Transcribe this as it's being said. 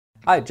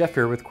Hi, Jeff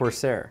here with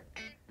Corsair.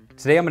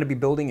 Today I'm going to be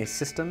building a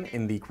system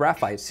in the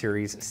Graphite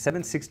Series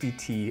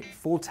 760T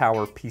full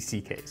tower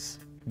PC case.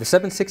 The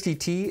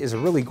 760T is a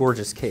really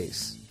gorgeous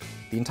case.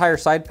 The entire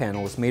side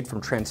panel is made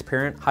from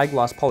transparent high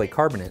gloss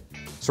polycarbonate,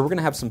 so we're going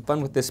to have some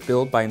fun with this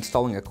build by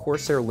installing a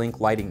CORSAIR Link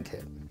lighting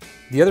kit.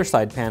 The other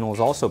side panel is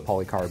also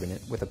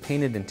polycarbonate with a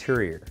painted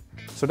interior,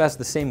 so it has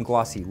the same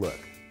glossy look.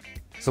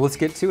 So let's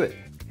get to it.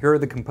 Here are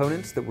the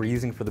components that we're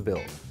using for the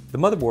build. The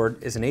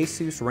motherboard is an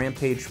ASUS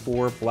Rampage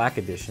 4 Black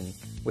Edition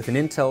with an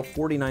Intel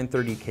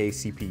 4930K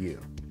CPU.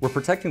 We're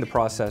protecting the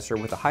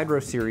processor with a Hydro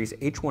Series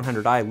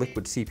H100i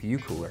liquid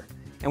CPU cooler,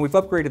 and we've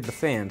upgraded the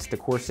fans to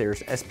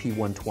Corsair's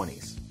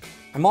SP120s.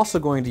 I'm also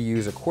going to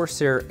use a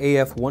Corsair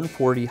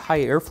AF140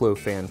 high airflow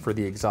fan for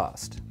the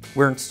exhaust.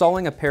 We're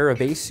installing a pair of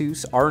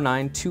ASUS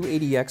R9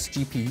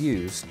 280X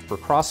GPUs for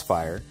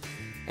Crossfire,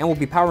 and we'll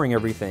be powering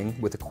everything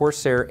with a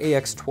Corsair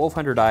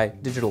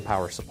AX1200i digital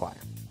power supply.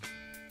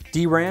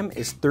 DRAM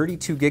is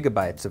 32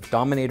 gigabytes of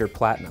Dominator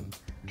Platinum,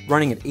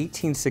 running at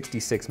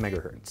 1866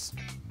 MHz.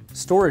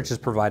 Storage is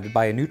provided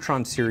by a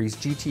Neutron Series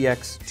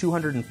GTX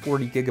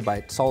 240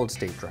 gigabyte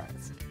solid-state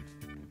drive.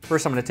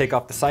 First, I'm going to take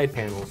off the side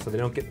panels so they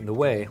don't get in the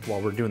way while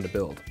we're doing the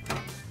build.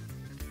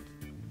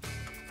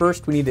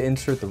 First, we need to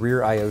insert the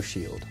rear I/O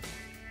shield.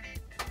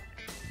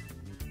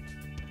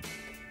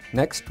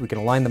 Next, we can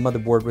align the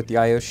motherboard with the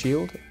I/O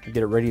shield and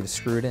get it ready to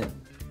screw it in.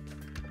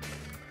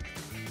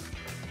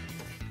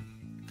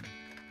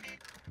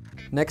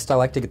 Next, I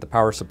like to get the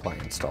power supply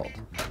installed.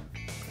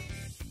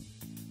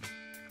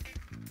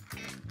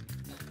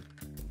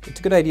 It's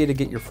a good idea to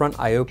get your front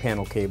I/O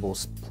panel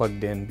cables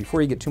plugged in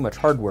before you get too much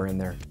hardware in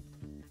there.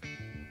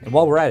 And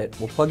while we're at it,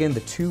 we'll plug in the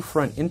two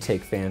front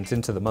intake fans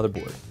into the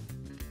motherboard.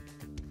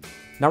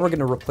 Now we're going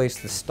to replace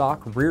the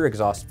stock rear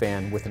exhaust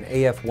fan with an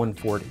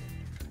AF140.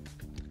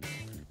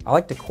 I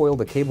like to coil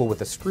the cable with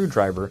a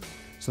screwdriver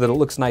so that it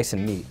looks nice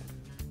and neat.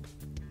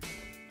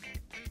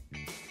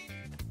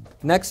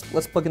 Next,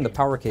 let's plug in the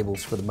power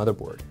cables for the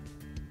motherboard.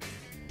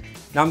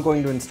 Now I'm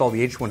going to install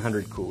the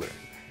H100 cooler.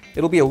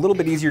 It'll be a little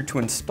bit easier to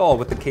install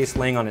with the case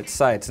laying on its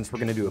side since we're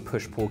going to do a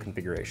push-pull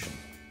configuration.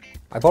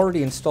 I've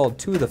already installed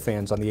two of the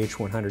fans on the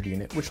H100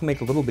 unit, which will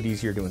make it a little bit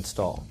easier to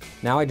install.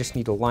 Now I just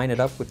need to line it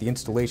up with the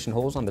installation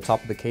holes on the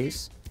top of the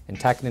case and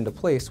tack it into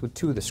place with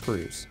two of the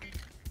screws.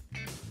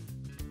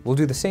 We'll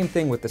do the same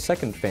thing with the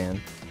second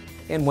fan,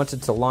 and once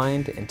it's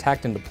aligned and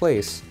tacked into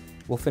place,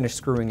 we'll finish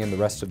screwing in the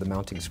rest of the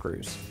mounting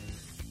screws.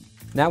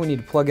 Now we need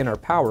to plug in our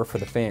power for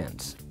the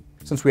fans.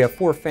 Since we have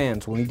 4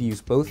 fans, we'll need to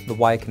use both of the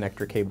Y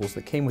connector cables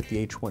that came with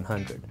the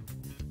H100.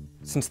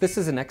 Since this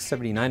is an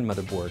X79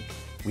 motherboard,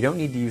 we don't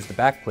need to use the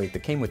backplate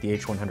that came with the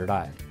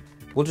H100i.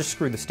 We'll just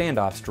screw the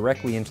standoffs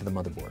directly into the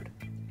motherboard.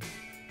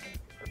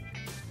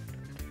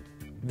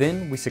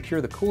 Then we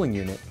secure the cooling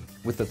unit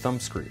with the thumb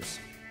screws.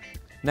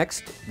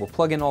 Next, we'll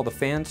plug in all the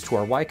fans to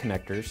our Y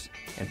connectors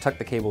and tuck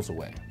the cables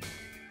away.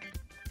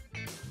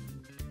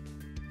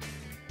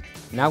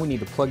 Now we need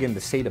to plug in the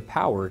SATA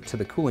power to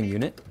the cooling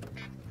unit.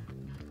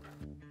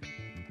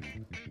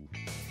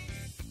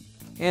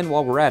 And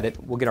while we're at it,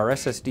 we'll get our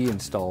SSD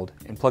installed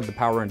and plug the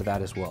power into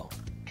that as well.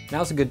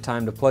 Now's a good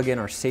time to plug in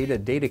our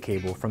SATA data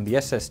cable from the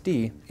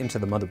SSD into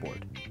the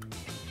motherboard.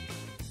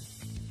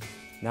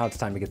 Now it's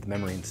time to get the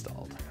memory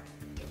installed.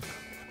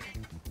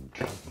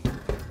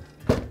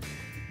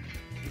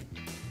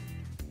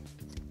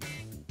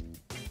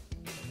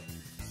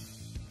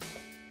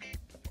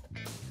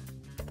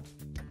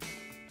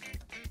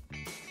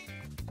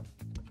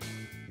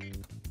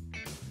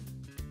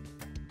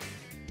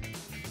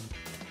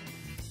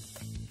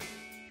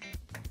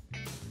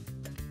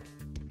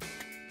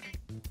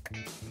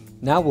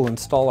 Now we'll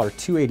install our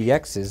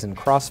 280Xs in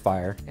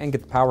Crossfire and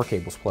get the power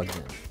cables plugged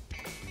in.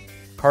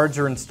 Cards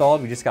are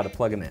installed, we just got to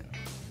plug them in.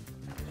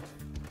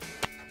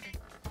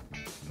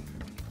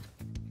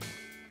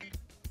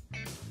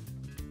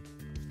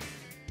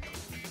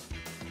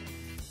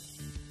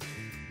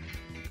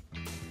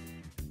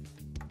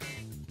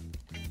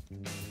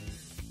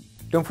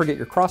 Don't forget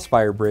your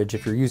Crossfire bridge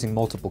if you're using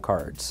multiple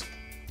cards.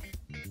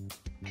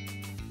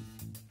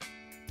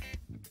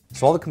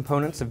 So all the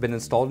components have been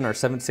installed in our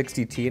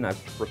 760T, and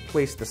I've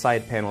replaced the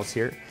side panels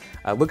here.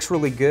 Looks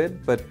really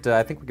good, but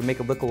I think we can make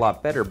it look a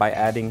lot better by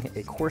adding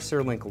a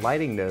CORSAIR Link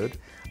lighting node,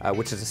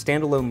 which is a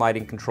standalone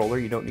lighting controller.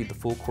 You don't need the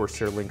full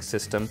CORSAIR Link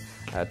system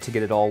to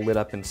get it all lit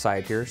up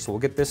inside here. So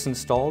we'll get this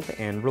installed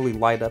and really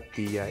light up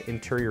the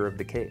interior of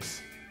the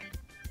case.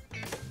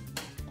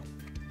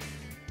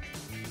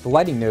 The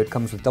lighting node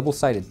comes with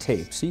double-sided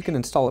tape, so you can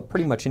install it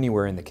pretty much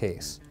anywhere in the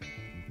case.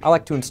 I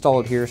like to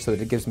install it here so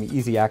that it gives me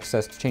easy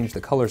access to change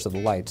the colors of the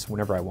lights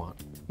whenever I want.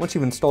 Once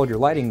you've installed your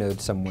lighting node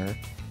somewhere,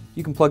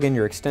 you can plug in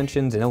your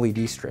extensions and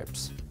LED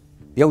strips.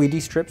 The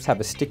LED strips have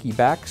a sticky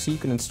back, so you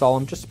can install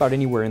them just about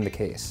anywhere in the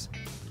case.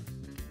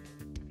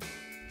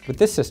 With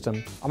this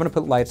system, I'm going to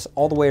put lights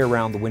all the way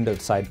around the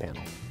windowed side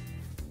panel.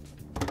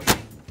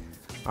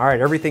 All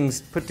right,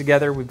 everything's put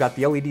together. We've got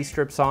the LED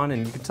strips on,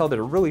 and you can tell that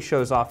it really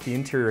shows off the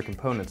interior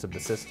components of the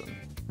system.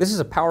 This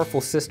is a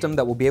powerful system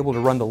that will be able to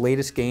run the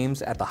latest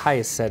games at the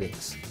highest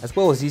settings, as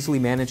well as easily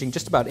managing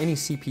just about any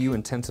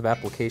CPU-intensive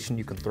application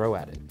you can throw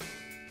at it.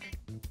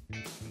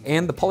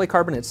 And the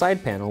polycarbonate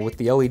side panel with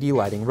the LED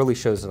lighting really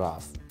shows it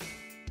off.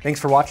 Thanks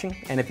for watching,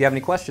 and if you have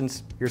any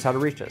questions, here's how to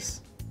reach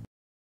us.